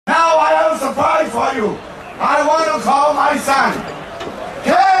tell you, I want to call my son.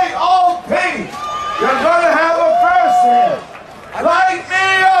 K.O.P. You're going to have a first here. Light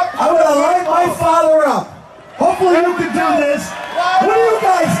me up. I'm going to light my father up. Hopefully you can do this. What do you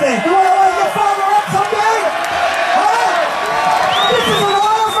guys think? You want to light your father up someday? Huh? This is an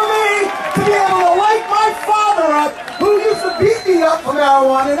honor for me to be able to light my father up, who used to beat me up for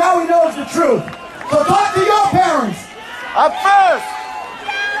marijuana, and now he knows the truth. So talk to your parents. Up first.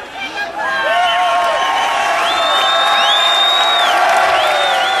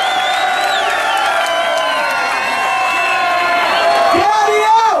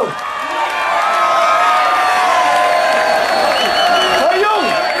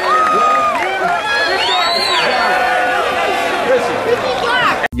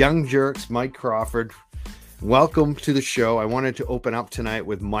 Young Jerks, Mike Crawford, welcome to the show. I wanted to open up tonight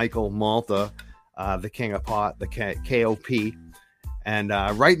with Michael Malta, the King of Pot, the KOP. And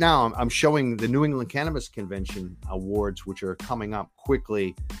right now I'm showing the New England Cannabis Convention awards, which are coming up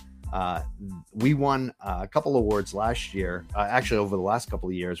quickly. We won a couple awards last year. Actually, over the last couple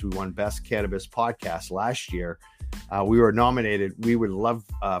of years, we won Best Cannabis Podcast last year. We were nominated. We would love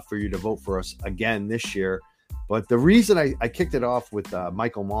for you to vote for us again this year. But the reason I kicked it off with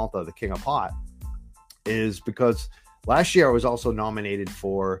Michael Malta, the King of Pot, is because last year I was also nominated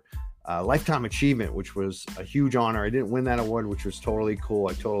for Lifetime Achievement, which was a huge honor. I didn't win that award, which was totally cool.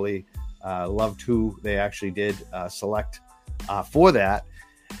 I totally loved who they actually did select for that.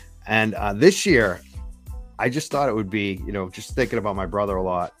 And this year, I just thought it would be, just thinking about my brother a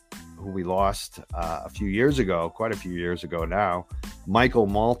lot, who we lost a few years ago, quite a few years ago now, Michael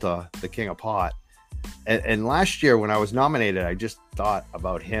Malta, the King of Pot. And last year when I was nominated, I just thought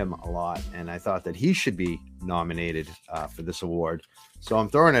about him a lot, and I thought that he should be nominated for this award. So I'm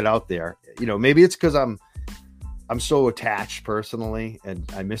throwing it out there. Maybe it's because I'm so attached personally,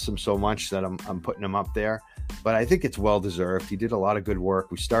 and I miss him so much that I'm putting him up there. But I think it's well deserved. He did a lot of good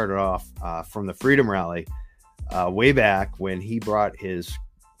work. We started off from the Freedom Rally way back when he brought his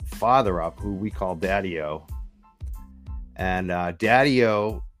father up, who we call Daddy-O, and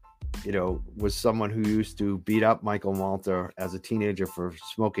Daddy-O, was someone who used to beat up Michael Malta as a teenager for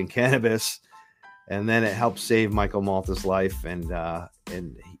smoking cannabis, and then it helped save Michael Malta's life. And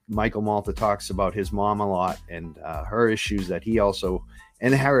Michael Malta talks about his mom a lot and her issues that he also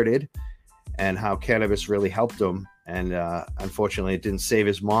inherited, and how cannabis really helped him. And unfortunately, it didn't save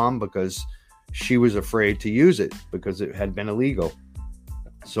his mom because she was afraid to use it because it had been illegal.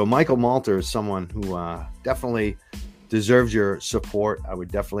 So Michael Malta is someone who definitely deserves your support. I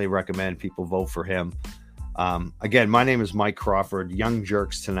would definitely recommend people vote for him. Again, my name is Mike Crawford, Young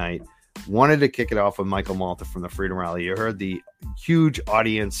Jerks tonight. Wanted to kick it off with Michael Malta from the Freedom Rally. You heard the huge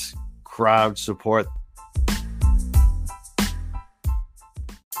audience crowd support.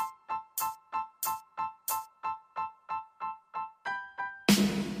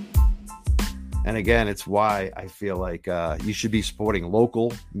 And again, it's why I feel like you should be supporting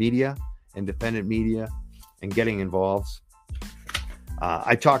local media, independent media, and getting involved.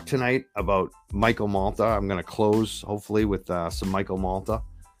 I talked tonight about Michael Malta. I'm going to close hopefully with some Michael Malta.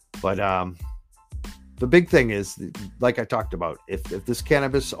 But the big thing is, like I talked about, if this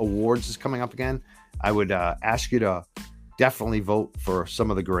Cannabis Awards is coming up again, I would ask you to definitely vote for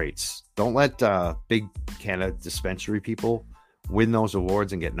some of the greats. Don't let big Canada dispensary people win those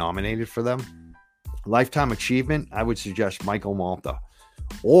awards and get nominated for them. Lifetime Achievement, I would suggest Michael Malta.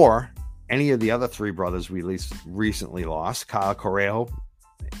 Or any of the other three brothers we recently lost, Kyle Correjo,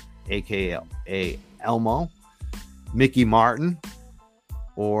 a.k.a. Elmo, Mickey Martin,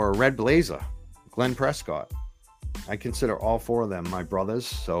 or Red Blazer, Glenn Prescott. I consider all four of them my brothers.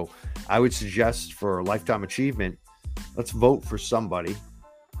 So I would suggest for Lifetime Achievement, let's vote for somebody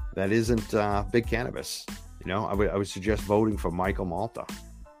that isn't big cannabis. I would suggest voting for Michael Malta,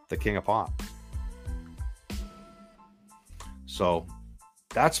 the King of Pot. So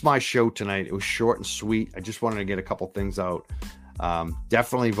that's my show tonight. It was short and sweet. I just wanted to get a couple things out.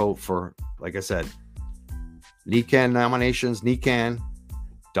 Definitely vote for, like I said, NECANN nominations, NECANN.com,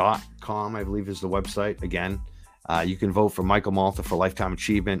 I believe is the website. Again, you can vote for Michael Malta for Lifetime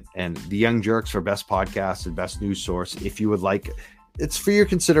Achievement and the Young Jerks for Best Podcast and Best News Source. If you would like, it's for your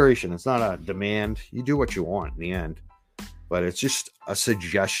consideration. It's not a demand. You do what you want in the end, but it's just a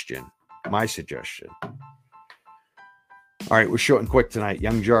suggestion, my suggestion. All right, we're short and quick tonight.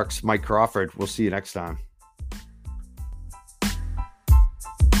 Young Jerks, Mike Crawford. We'll see you next time.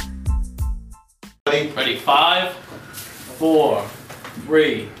 Ready? 5, 4,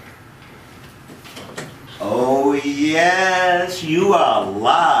 3. Oh yes, you are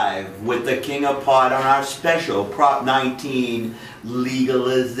live with the King of Pot on our special Prop 19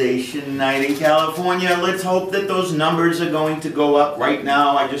 legalization night in California. Let's hope that those numbers are going to go up. Right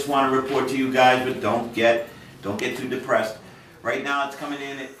now, I just want to report to you guys, but don't get too depressed. Right now, it's coming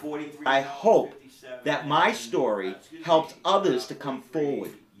in at 43. I hope that my story helps others to come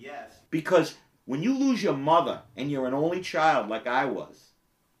forward. Yes. Because when you lose your mother and you're an only child like I was,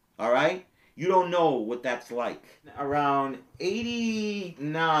 all right, you don't know what that's like. Around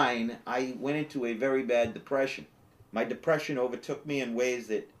 89, I went into a very bad depression. My depression overtook me in ways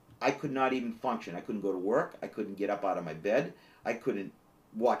that I could not even function. I couldn't go to work. I couldn't get up out of my bed. I couldn't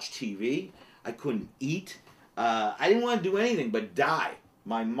watch TV. I couldn't eat. I didn't want to do anything but die.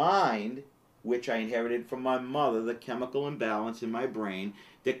 My mind, which I inherited from my mother, the chemical imbalance in my brain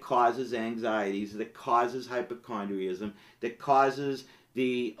that causes anxieties, that causes hypochondrianism, that causes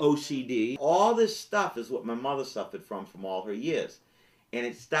the OCD. All this stuff is what my mother suffered from all her years. And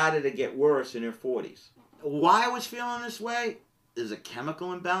it started to get worse in her 40s. Why I was feeling this way is a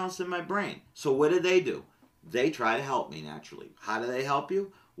chemical imbalance in my brain. So what do? They try to help me naturally. How do they help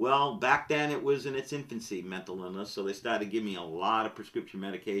you? Well, back then it was in its infancy, mental illness, so they started giving me a lot of prescription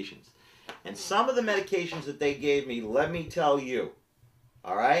medications. And some of the medications that they gave me, let me tell you,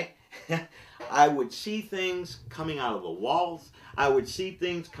 all right? I would see things coming out of the walls. I would see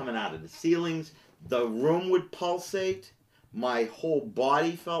things coming out of the ceilings. The room would pulsate. My whole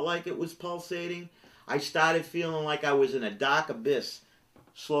body felt like it was pulsating. I started feeling like I was in a dark abyss,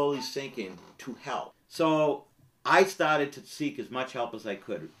 slowly sinking to hell. So I started to seek as much help as I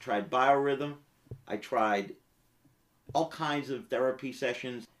could. Tried biorhythm. I tried all kinds of therapy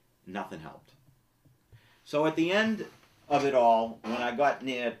sessions. Nothing helped. So at the end of it all, when I got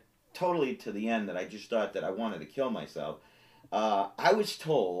near totally to the end that I just thought that I wanted to kill myself, I was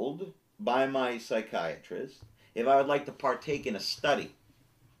told by my psychiatrist if I would like to partake in a study.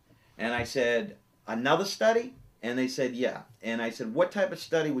 And I said, another study? And they said, yeah. And I said, what type of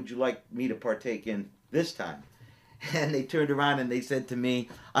study would you like me to partake in this time? And they turned around and they said to me,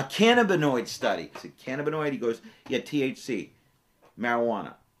 a cannabinoid study. I said, cannabinoid? He goes, yeah, THC,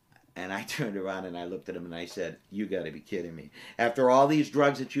 marijuana. And I turned around and I looked at him and I said, you got to be kidding me. After all these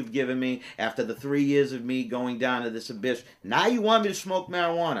drugs that you've given me, after the 3 years of me going down to this abyss, now you want me to smoke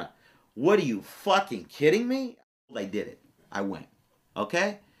marijuana? What are you fucking kidding me? I did it. I went.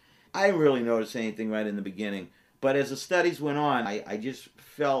 Okay? I didn't really notice anything right in the beginning. But as the studies went on, I just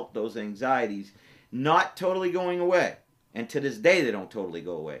felt those anxieties not totally going away. And to this day, they don't totally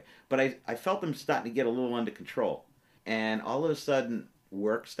go away. But I felt them starting to get a little under control. And all of a sudden,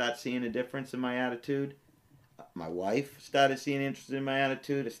 work started seeing a difference in my attitude. My wife started seeing interest in my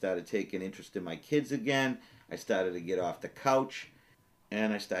attitude. I started taking interest in my kids again. I started to get off the couch.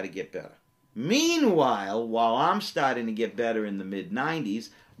 And I started to get better. Meanwhile, while I'm starting to get better in the mid-90s,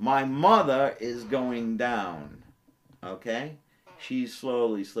 my mother is going down. Okay? She's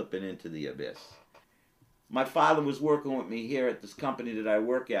slowly slipping into the abyss. My father was working with me here at this company that I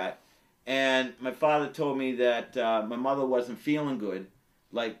work at. And my father told me that my mother wasn't feeling good.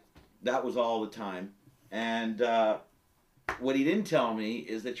 Like, that was all the time. And what he didn't tell me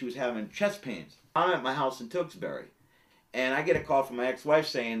is that she was having chest pains. I'm at my house in Tewksbury. And I get a call from my ex-wife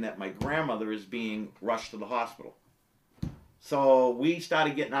saying that my grandmother is being rushed to the hospital. So we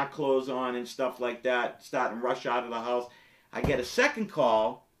started getting our clothes on and stuff like that, starting to rush out of the house. I get a second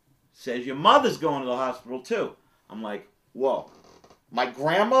call, says your mother's going to the hospital too. I'm like, whoa, my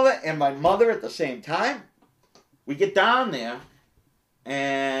grandmother and my mother at the same time? We get down there,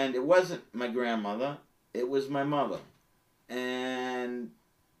 and it wasn't my grandmother, it was my mother. And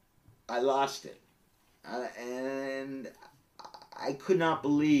I lost it. And I could not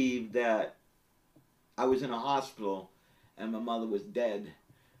believe that I was in a hospital and my mother was dead.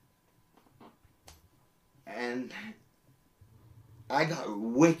 And I got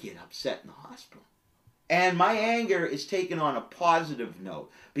wicked upset in the hospital. And my anger is taken on a positive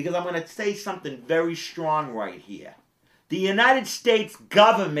note because I'm going to say something very strong right here. The United States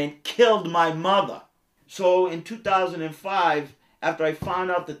government killed my mother. So in 2005, after I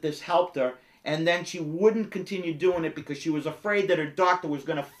found out that this helped her, and then she wouldn't continue doing it because she was afraid that her doctor was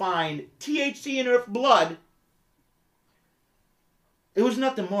going to find THC in her blood, there was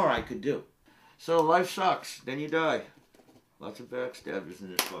nothing more I could do. So life sucks. Then you die. Lots of backstabbers in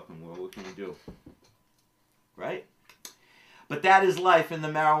this fucking world. What can you do? Right? But that is life in the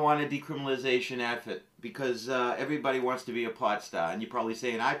marijuana decriminalization effort because everybody wants to be a pot star. And you're probably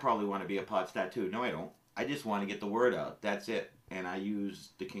saying, I probably want to be a pot star too. No, I don't. I just want to get the word out. That's it. And I use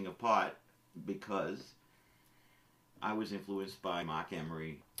the King of Pot because I was influenced by Mark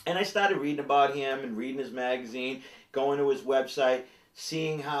Emery. And I started reading about him and reading his magazine, going to his website,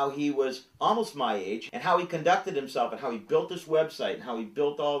 seeing how he was almost my age and how he conducted himself and how he built this website and how he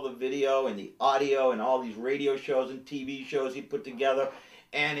built all the video and the audio and all these radio shows and TV shows he put together,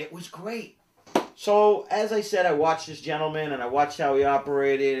 and it was great. So, as I said, I watched this gentleman and I watched how he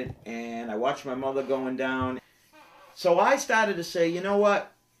operated and I watched my mother going down. So I started to say, you know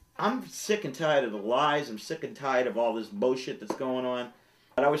what? I'm sick and tired of the lies. I'm sick and tired of all this bullshit that's going on.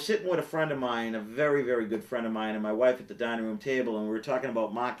 But I was sitting with a friend of mine, a very, very good friend of mine, and my wife at the dining room table, and we were talking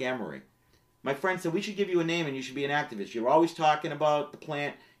about Mark Emery. My friend said, we should give you a name and you should be an activist. You're always talking about the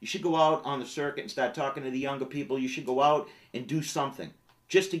plant. You should go out on the circuit and start talking to the younger people. You should go out and do something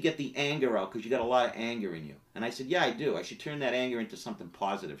just to get the anger out, because you got a lot of anger in you. And I said, yeah, I do. I should turn that anger into something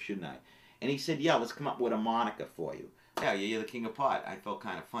positive, shouldn't I? And he said, yeah, let's come up with a moniker for you. Yeah, you're the king of pot. I felt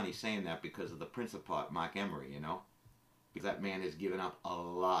kind of funny saying that because of the prince of pot, Mark Emery, you know? Because that man has given up a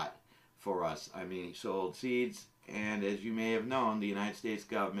lot for us. I mean, he sold seeds, and as you may have known, the United States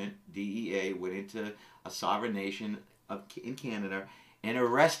government, DEA, went into a sovereign nation in Canada and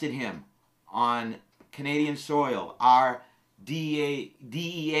arrested him on Canadian soil. Our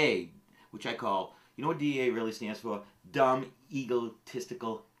DEA, which I call, you know what DEA really stands for? Dumb,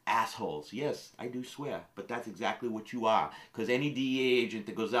 egotistical assholes. Yes, I do swear, but that's exactly what you are. Because any DEA agent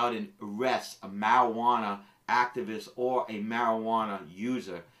that goes out and arrests a marijuana activist or a marijuana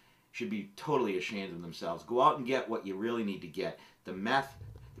user should be totally ashamed of themselves. Go out and get what you really need to get. The meth,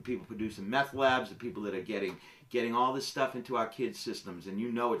 the people producing meth labs, the people that are getting all this stuff into our kids' systems, and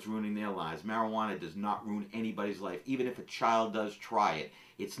you know it's ruining their lives. Marijuana does not ruin anybody's life. Even if a child does try it,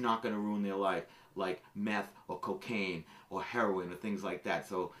 it's not going to ruin their life like meth or cocaine or heroin or things like that.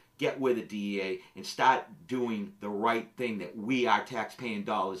 So get with it, DEA, and start doing the right thing that we, our taxpaying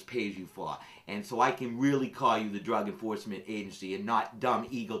dollars, pays you for. And so I can really call you the Drug Enforcement Agency and not dumb,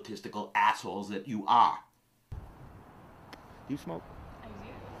 egotistical assholes that you are. Do you smoke? I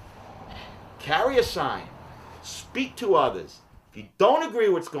do. Carry a sign. Speak to others. If you don't agree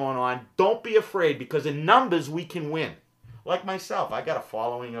with what's going on, don't be afraid, because in numbers we can win. Like myself, I got a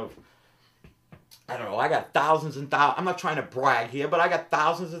following of, I don't know, I got thousands and thousands. I'm not trying to brag here, but I got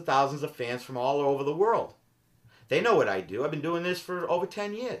thousands and thousands of fans from all over the world. They know what I do. I've been doing this for over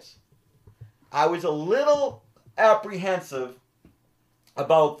 10 years. I was a little apprehensive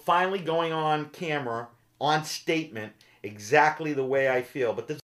about finally going on camera, on statement, exactly the way I feel. But this